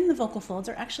and thin the vocal folds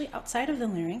are actually outside of the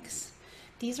larynx.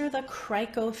 These are the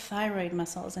cricothyroid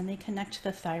muscles, and they connect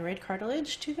the thyroid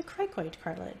cartilage to the cricoid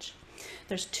cartilage.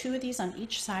 There's 2 of these on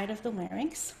each side of the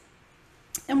larynx.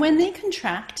 And when they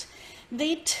contract,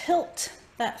 they tilt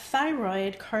that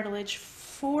thyroid cartilage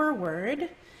forward,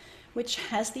 which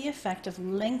has the effect of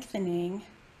lengthening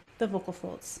the vocal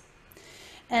folds.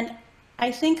 And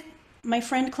I think my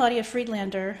friend Claudia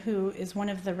Friedlander, who is one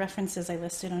of the references I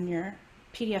listed on your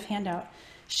PDF handout,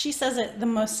 she says it the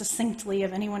most succinctly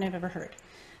of anyone I've ever heard.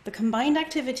 The combined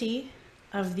activity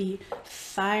of the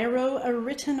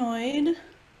thyroarytenoid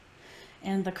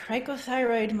and the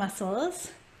cricothyroid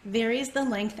muscles varies the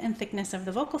length and thickness of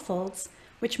the vocal folds,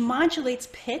 which modulates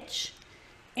pitch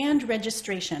and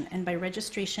registration. And by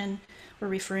registration, we're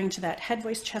referring to that head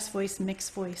voice, chest voice,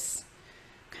 mixed voice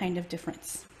kind of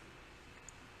difference.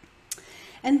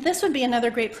 And this would be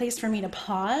another great place for me to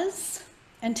pause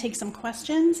and take some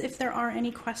questions, if there are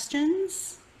any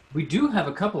questions. We do have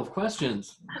a couple of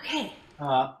questions. Okay.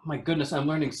 My goodness, I'm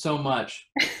learning so much.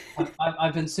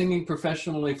 I've been singing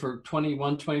professionally for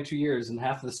 21, 22 years, and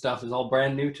half of the stuff is all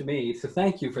brand new to me. So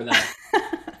thank you for that.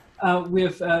 We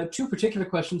have two particular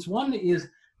questions. One is,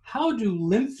 how do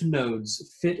lymph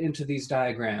nodes fit into these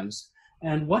diagrams?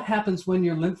 And what happens when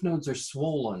your lymph nodes are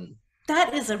swollen?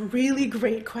 That is a really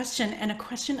great question, and a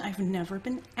question I've never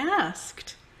been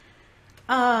asked.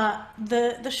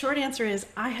 The short answer is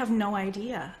I have no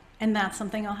idea, and that's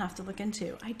something I'll have to look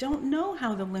into. I don't know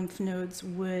how the lymph nodes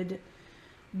would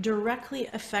directly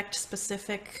affect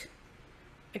specific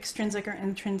extrinsic or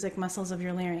intrinsic muscles of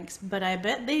your larynx, but I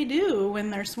bet they do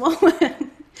when they're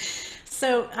swollen.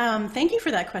 So thank you for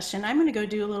that question. I'm going to go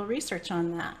do a little research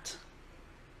on that.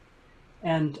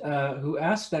 And who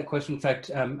asked that question, in fact,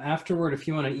 afterward, if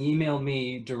you want to email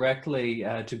me directly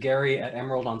to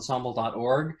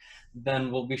gary@emeraldensemble.org,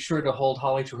 then we'll be sure to hold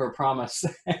Holly to her promise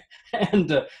and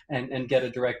get a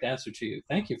direct answer to you.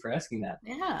 Thank you for asking that.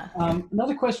 Yeah.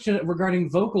 Another question regarding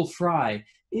vocal fry.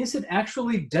 Is it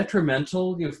actually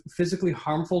detrimental, physically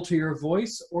harmful to your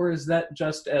voice, or is that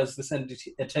just, as this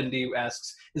attendee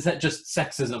asks, is that just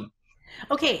sexism?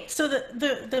 Okay, so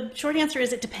the short answer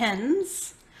is it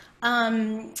depends.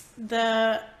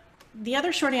 The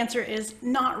other short answer is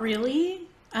not really.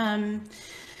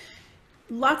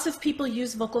 Lots of people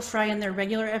use vocal fry in their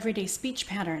regular everyday speech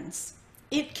patterns.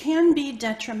 It can be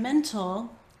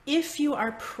detrimental if you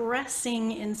are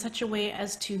pressing in such a way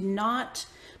as to not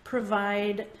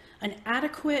provide an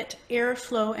adequate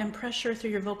airflow and pressure through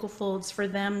your vocal folds for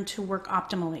them to work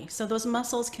optimally. So those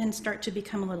muscles can start to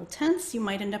become a little tense. You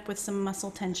might end up with some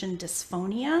muscle tension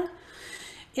dysphonia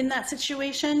in that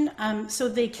situation. So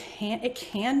it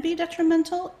can be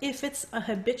detrimental if it's a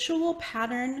habitual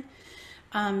pattern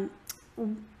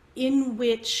in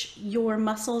which your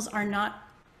muscles are not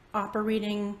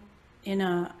operating in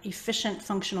an efficient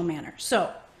functional manner.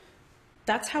 So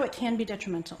that's how it can be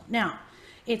detrimental. Now,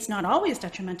 it's not always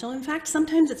detrimental. In fact,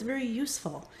 sometimes it's very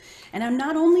useful. And I'm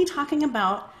not only talking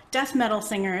about death metal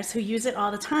singers who use it all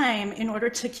the time in order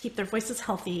to keep their voices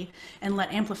healthy and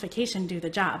let amplification do the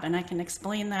job. And I can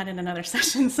explain that in another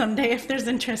session someday if there's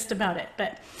interest about it.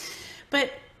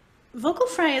 But vocal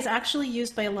fry is actually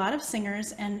used by a lot of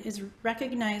singers and is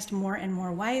recognized more and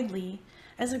more widely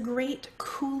as a great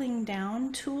cooling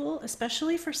down tool,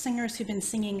 especially for singers who've been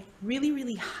singing really,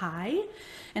 really high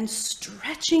and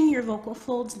stretching your vocal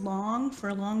folds long for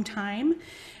a long time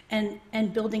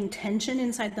and building tension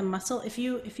inside the muscle. If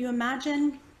you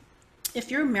imagine, if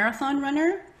you're a marathon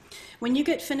runner, when you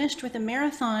get finished with a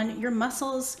marathon, your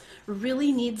muscles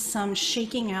really need some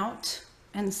shaking out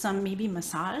and some maybe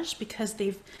massage because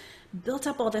they've built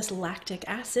up all this lactic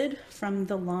acid from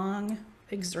the long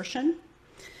exertion.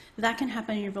 That can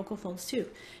happen in your vocal folds too.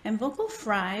 And vocal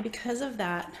fry, because of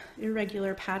that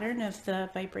irregular pattern of the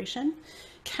vibration,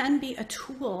 can be a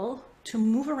tool to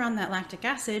move around that lactic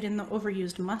acid in the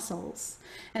overused muscles.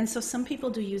 And so some people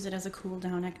do use it as a cool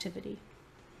down activity.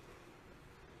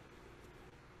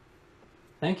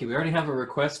 Thank you. We already have a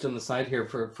request on the side here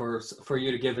for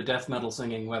you to give a death metal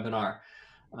singing webinar,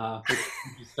 which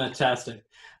is fantastic.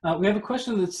 We have a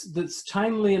question that's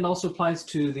timely and also applies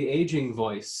to the aging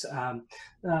voice. A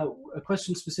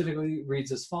question specifically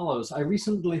reads as follows. I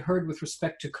recently heard with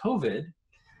respect to COVID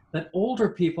that older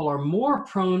people are more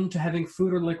prone to having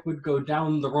food or liquid go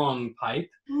down the wrong pipe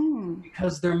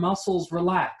because their muscles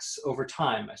relax over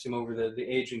time, I assume over the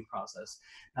aging process.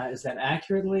 Is that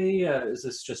accurately? Is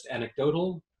this just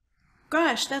anecdotal?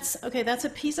 Gosh, that's a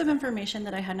piece of information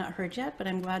that I had not heard yet, but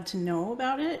I'm glad to know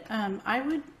about it.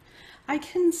 I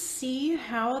can see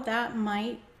how that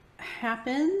might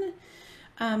happen.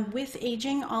 With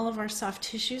aging, all of our soft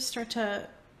tissues start to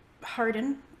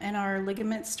harden and our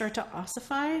ligaments start to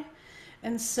ossify.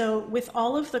 And so with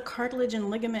all of the cartilage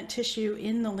and ligament tissue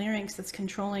in the larynx that's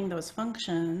controlling those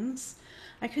functions,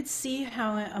 I could see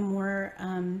how a more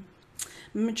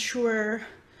mature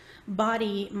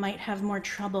body might have more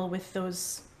trouble with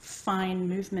those fine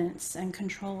movements and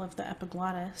control of the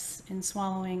epiglottis in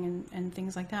swallowing and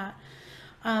things like that.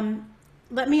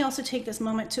 Let me also take this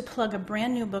moment to plug a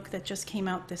brand new book that just came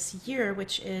out this year,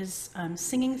 which is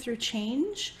Singing Through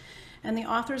Change. And the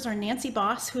authors are Nancy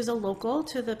Boss, who's a local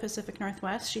to the Pacific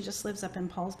Northwest. She just lives up in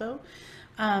Paulsbo.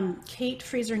 Kate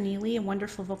Fraser-Neely, a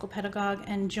wonderful vocal pedagogue,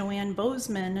 and Joanne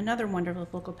Bozeman, another wonderful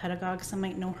vocal pedagogue. Some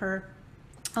might know her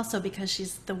also because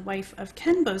she's the wife of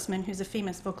Ken Bozeman, who's a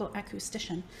famous vocal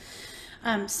acoustician.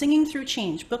 Singing Through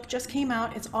Change, book just came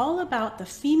out. It's all about the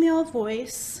female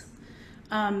voice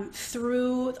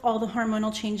through all the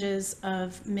hormonal changes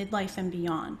of midlife and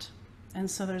beyond. And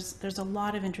so there's a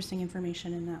lot of interesting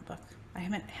information in that book. I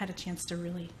haven't had a chance to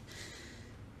really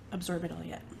absorb it all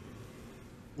yet.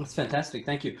 That's fantastic.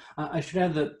 Thank you. I should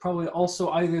add that probably also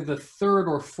either the third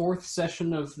or fourth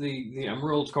session of the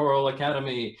Emerald Choral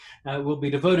Academy will be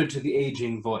devoted to the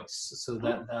aging voice, so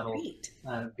that'll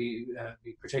be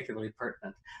particularly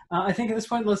pertinent. I think at this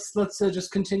point, let's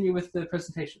just continue with the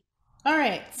presentation. All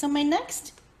right. So my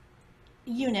next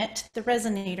unit, the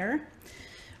resonator,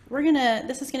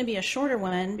 this is gonna be a shorter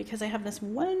one because I have this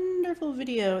wonderful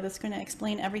video that's gonna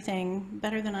explain everything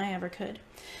better than I ever could.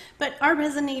 But our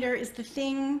resonator is the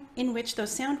thing in which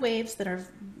those sound waves that our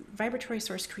vibratory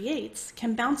source creates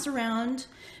can bounce around,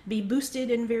 be boosted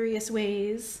in various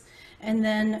ways, and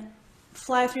then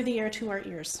fly through the air to our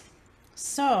ears.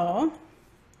 So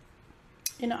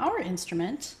in our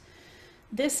instrument,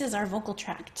 this is our vocal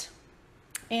tract.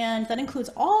 And that includes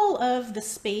all of the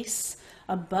space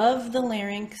above the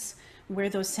larynx where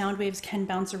those sound waves can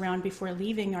bounce around before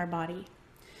leaving our body.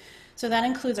 So that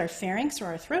includes our pharynx or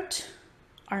our throat,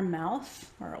 our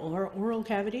mouth or oral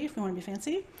cavity if we want to be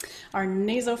fancy, our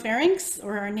nasopharynx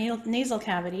or our nasal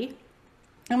cavity.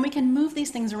 And we can move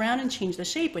these things around and change the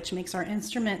shape, which makes our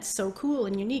instrument so cool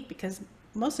and unique because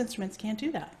most instruments can't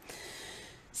do that.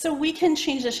 So we can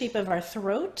change the shape of our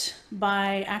throat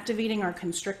by activating our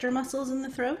constrictor muscles in the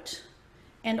throat,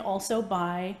 and also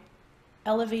by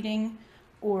elevating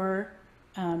or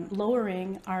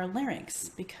lowering our larynx,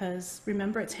 because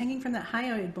remember, it's hanging from that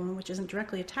hyoid bone, which isn't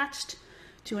directly attached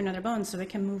to another bone, so it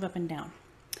can move up and down.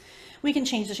 We can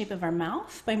change the shape of our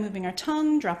mouth by moving our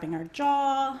tongue, dropping our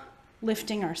jaw,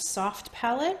 lifting our soft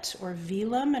palate or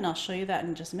velum, and I'll show you that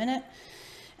in just a minute.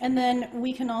 And then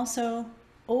we can also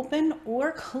open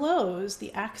or close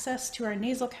the access to our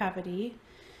nasal cavity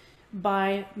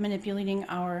by manipulating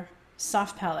our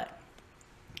soft palate.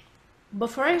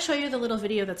 Before I show you the little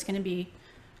video that's going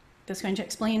to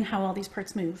explain how all these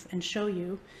parts move and show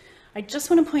you, I just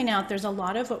want to point out there's a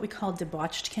lot of what we call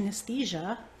debauched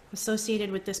kinesthesia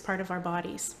associated with this part of our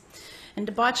bodies. And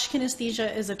debauched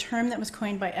kinesthesia is a term that was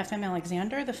coined by F.M.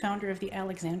 Alexander, the founder of the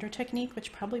Alexander technique,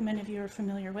 which probably many of you are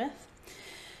familiar with.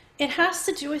 It has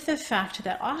to do with the fact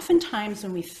that oftentimes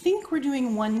when we think we're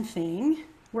doing one thing,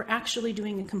 we're actually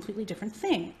doing a completely different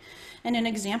thing. And an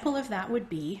example of that would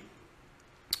be,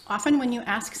 often when you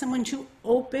ask someone to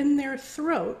open their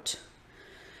throat,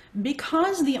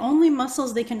 because the only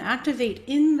muscles they can activate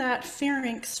in that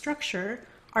pharynx structure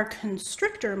are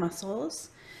constrictor muscles,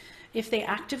 if they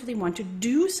actively want to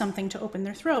do something to open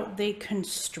their throat, they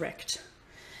constrict.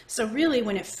 So really,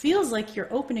 when it feels like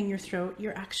you're opening your throat,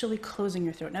 you're actually closing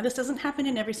your throat. Now, this doesn't happen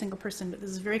in every single person, but this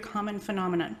is a very common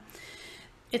phenomenon.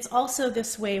 It's also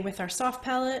this way with our soft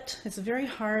palate. It's very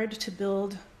hard to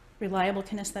build reliable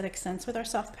kinesthetic sense with our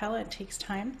soft palate. It takes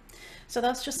time. So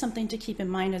that's just something to keep in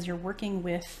mind as you're working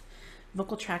with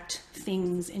vocal tract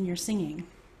things in your singing.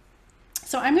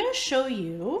 So I'm going to show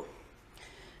you,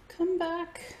 come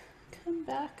back,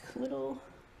 little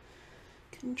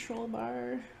control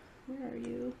bar. Where are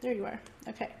you? There you are.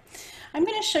 Okay. I'm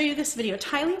going to show you this video.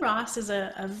 Tylee Ross is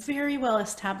a very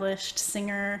well-established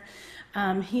singer.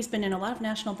 He's been in a lot of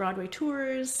national Broadway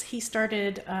tours. He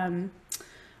started,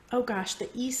 the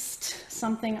East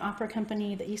something opera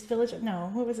company, the East Village, no,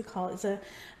 what was it called? It's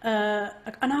an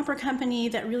opera company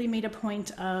that really made a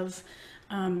point of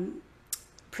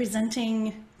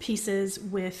presenting pieces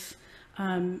with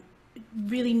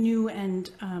really new and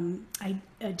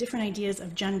different ideas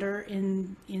of gender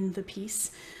in the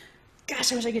piece.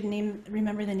 Gosh, I wish I could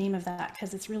remember the name of that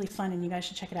because it's really fun and you guys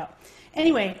should check it out.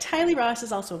 Anyway, Tylee Ross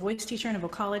is also a voice teacher and a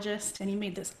vocalogist, and he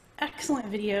made this excellent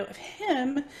video of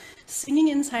him singing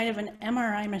inside of an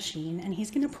MRI machine, and he's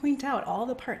going to point out all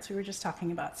the parts we were just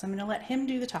talking about. So I'm going to let him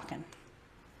do the talking.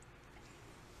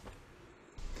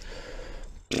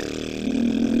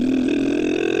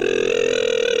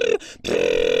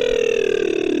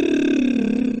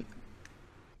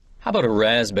 How about a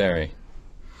raspberry?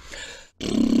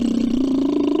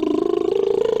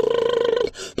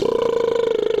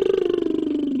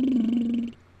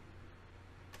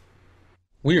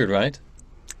 Weird, right?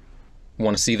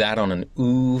 Want to see that on an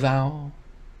ooh vowel?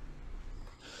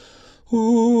 Ooh,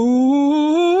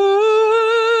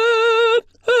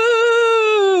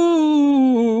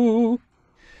 ooh.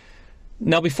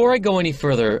 Now, before I go any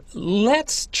further,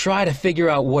 let's try to figure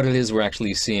out what it is we're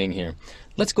actually seeing here.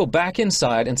 Let's go back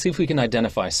inside and see if we can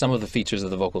identify some of the features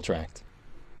of the vocal tract.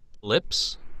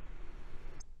 Lips,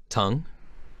 tongue.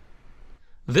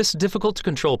 This difficult to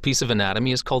control piece of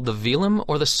anatomy is called the velum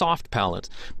or the soft palate,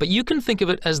 but you can think of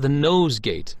it as the nose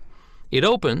gate. It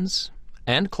opens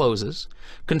and closes,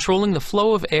 controlling the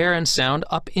flow of air and sound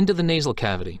up into the nasal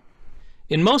cavity.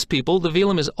 In most people, the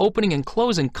velum is opening and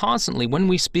closing constantly when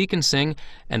we speak and sing,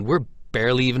 and we're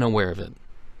barely even aware of it.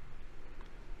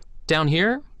 Down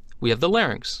here, we have the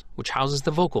larynx, which houses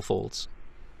the vocal folds.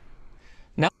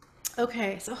 Now,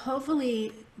 Okay, so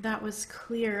hopefully that was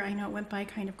clear. I know it went by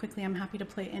kind of quickly. I'm happy to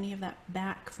play any of that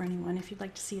back for anyone if you'd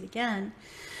like to see it again.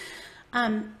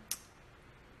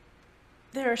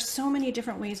 There are so many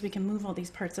different ways we can move all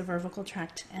these parts of our vocal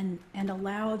tract and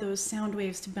allow those sound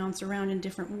waves to bounce around in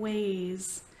different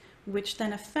ways, which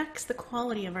then affects the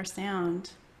quality of our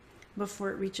sound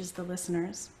before it reaches the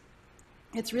listeners.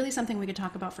 It's really something we could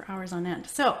talk about for hours on end.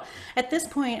 So at this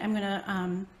point, I'm going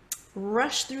to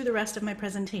rush through the rest of my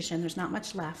presentation. There's not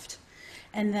much left.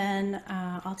 And then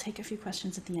I'll take a few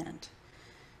questions at the end.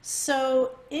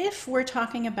 So if we're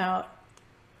talking about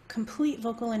complete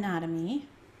vocal anatomy,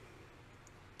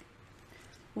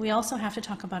 we also have to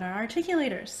talk about our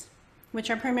articulators, which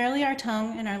are primarily our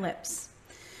tongue and our lips.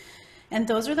 And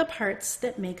those are the parts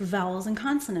that make vowels and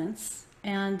consonants.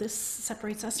 And this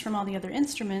separates us from all the other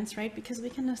instruments, right? Because we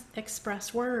can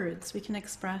express words, we can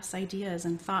express ideas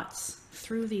and thoughts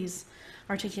through these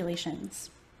articulations.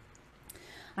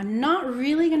 I'm not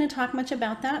really going to talk much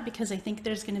about that because I think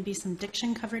there's going to be some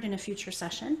diction covered in a future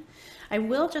session. I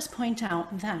will just point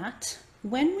out that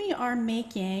when we are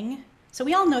making, so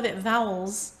we all know that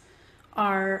vowels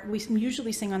are, we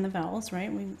usually sing on the vowels,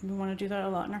 right? We want to do that a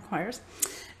lot in our choirs.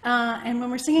 And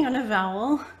when we're singing on a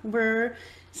vowel, we're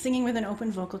singing with an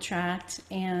open vocal tract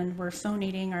and we're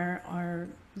phonating, our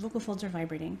vocal folds are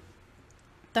vibrating.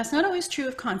 That's not always true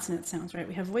of consonant sounds, right?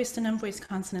 We have voiced and unvoiced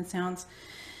consonant sounds.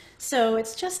 So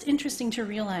it's just interesting to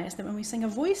realize that when we sing a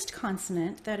voiced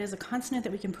consonant, that is a consonant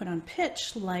that we can put on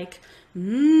pitch, like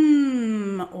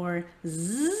or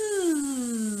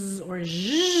z or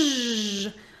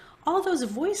zh. All those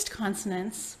voiced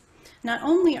consonants, not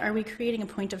only are we creating a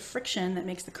point of friction that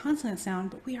makes the consonant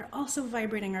sound, but we are also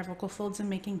vibrating our vocal folds and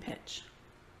making pitch.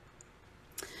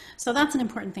 So that's an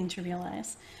important thing to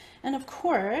realize. And of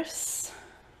course,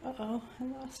 uh-oh, I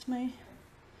lost my,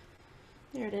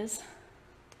 there it is.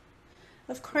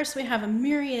 Of course, we have a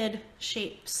myriad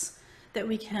shapes that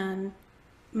we can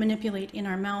manipulate in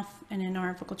our mouth and in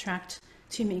our vocal tract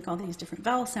to make all these different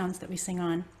vowel sounds that we sing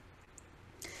on.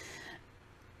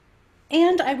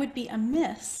 And I would be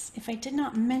amiss if I did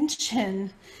not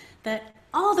mention that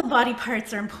all the body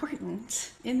parts are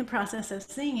important in the process of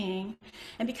singing.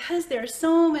 And because there are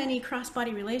so many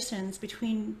cross-body relations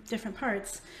between different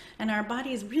parts, and our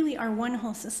bodies really are one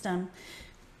whole system,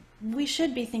 we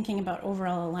should be thinking about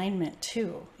overall alignment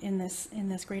too in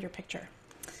this greater picture.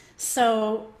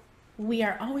 So we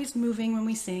are always moving when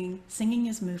we sing. Singing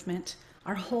is movement.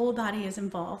 Our whole body is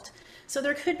involved. So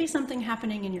there could be something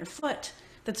happening in your foot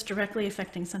that's directly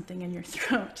affecting something in your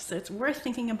throat. So it's worth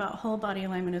thinking about whole body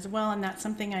alignment as well, and that's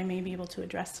something I may be able to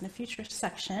address in a future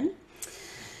section.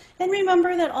 And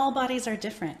remember that all bodies are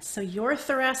different. So your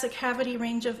thoracic cavity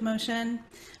range of motion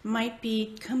might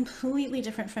be completely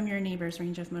different from your neighbor's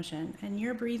range of motion. And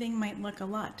your breathing might look a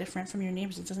lot different from your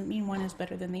neighbor's. It doesn't mean one is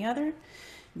better than the other.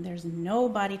 There's no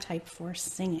body type for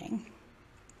singing.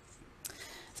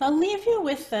 So I'll leave you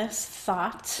with this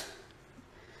thought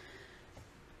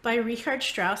by Richard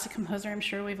Strauss, a composer I'm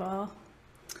sure we've all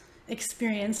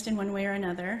experienced in one way or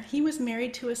another. He was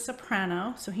married to a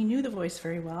soprano, so he knew the voice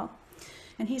very well.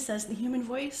 And he says the human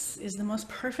voice is the most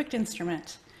perfect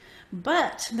instrument,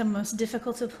 but the most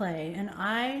difficult to play. And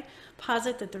I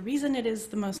posit that the reason it is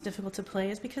the most difficult to play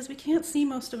is because we can't see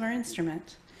most of our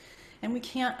instrument. And we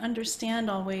can't understand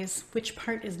always which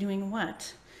part is doing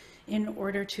what in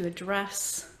order to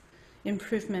address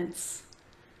improvements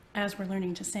as we're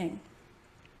learning to sing.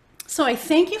 So I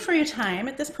thank you for your time.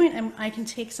 At this point, I can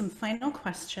take some final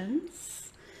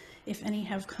questions, if any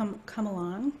have come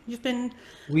along. You've been...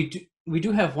 We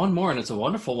do have one more, and it's a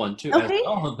wonderful one too, okay. as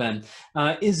well have been.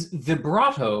 Is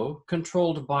vibrato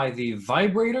controlled by the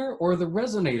vibrator or the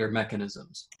resonator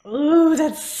mechanisms? Ooh,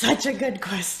 that's such a good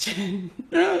question.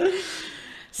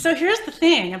 So here's the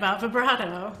thing about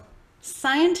vibrato.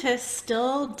 Scientists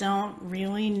still don't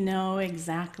really know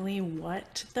exactly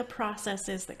what the process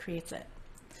is that creates it.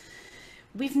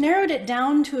 We've narrowed it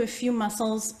down to a few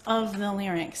muscles of the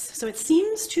larynx. So it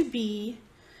seems to be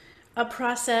a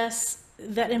process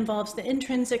that involves the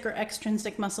intrinsic or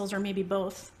extrinsic muscles, or maybe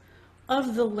both,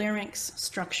 of the larynx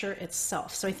structure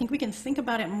itself. So I think we can think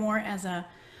about it more as a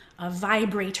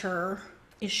vibrator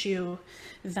issue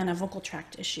than a vocal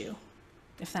tract issue,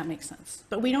 if that makes sense.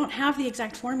 But we don't have the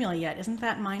exact formula yet. Isn't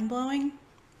that mind-blowing?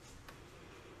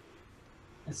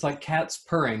 It's like cats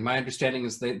purring. My understanding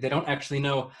is they don't actually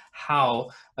know how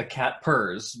a cat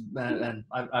purrs, and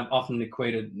I've often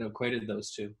equated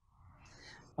those two.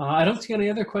 I don't see any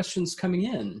other questions coming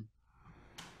in.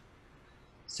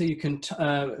 So you can,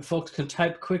 folks can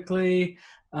type quickly.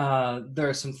 There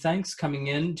are some thanks coming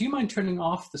in. Do you mind turning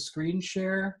off the screen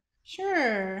share?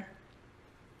 Sure.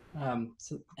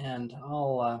 And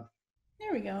I'll...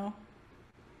 there we go.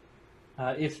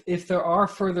 If there are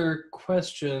further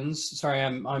questions, sorry,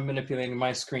 I'm manipulating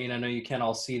my screen. I know you can't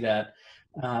all see that.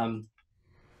 To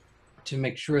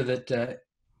make sure that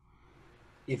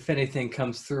if anything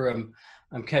comes through,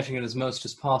 I'm catching it as most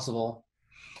as possible.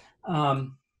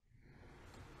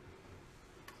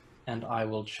 And I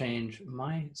will change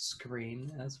my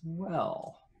screen as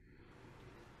well.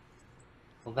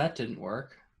 Well, that didn't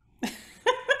work.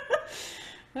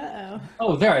 Uh-oh.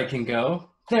 Oh, there I can go.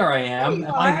 There I am.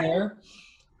 Am I there?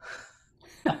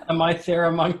 Am I there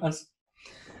among us?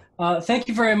 Thank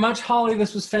you very much, Holly.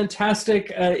 This was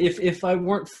fantastic. If I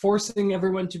weren't forcing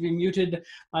everyone to be muted,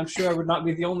 I'm sure I would not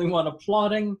be the only one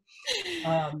applauding.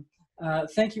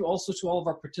 Thank you also to all of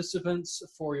our participants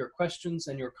for your questions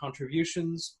and your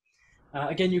contributions.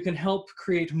 Again, you can help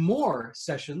create more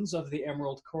sessions of the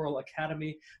Emerald Choral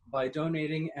Academy by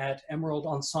donating at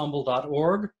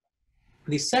emeraldensemble.org.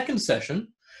 The second session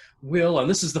will, and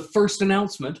this is the first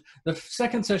announcement, the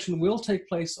second session will take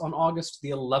place on August the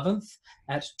 11th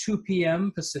at 2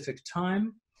 p.m. Pacific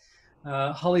time.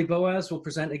 Holly Boaz will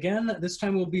present again. This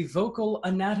time will be Vocal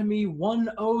Anatomy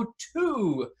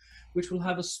 102, which will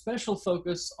have a special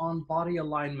focus on body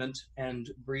alignment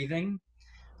and breathing.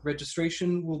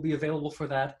 Registration will be available for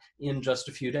that in just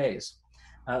a few days.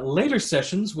 Later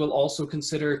sessions will also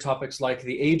consider topics like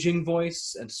the aging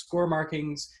voice and score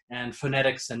markings and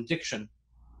phonetics and diction.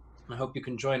 I hope you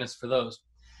can join us for those.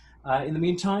 In the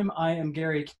meantime, I am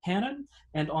Gary Cannon,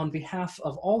 and on behalf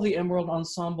of all the Emerald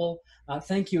Ensemble,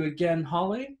 thank you again,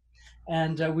 Holly,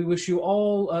 and we wish you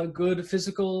all good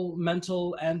physical,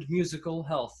 mental, and musical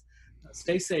health.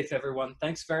 Stay safe, everyone.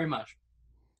 Thanks very much.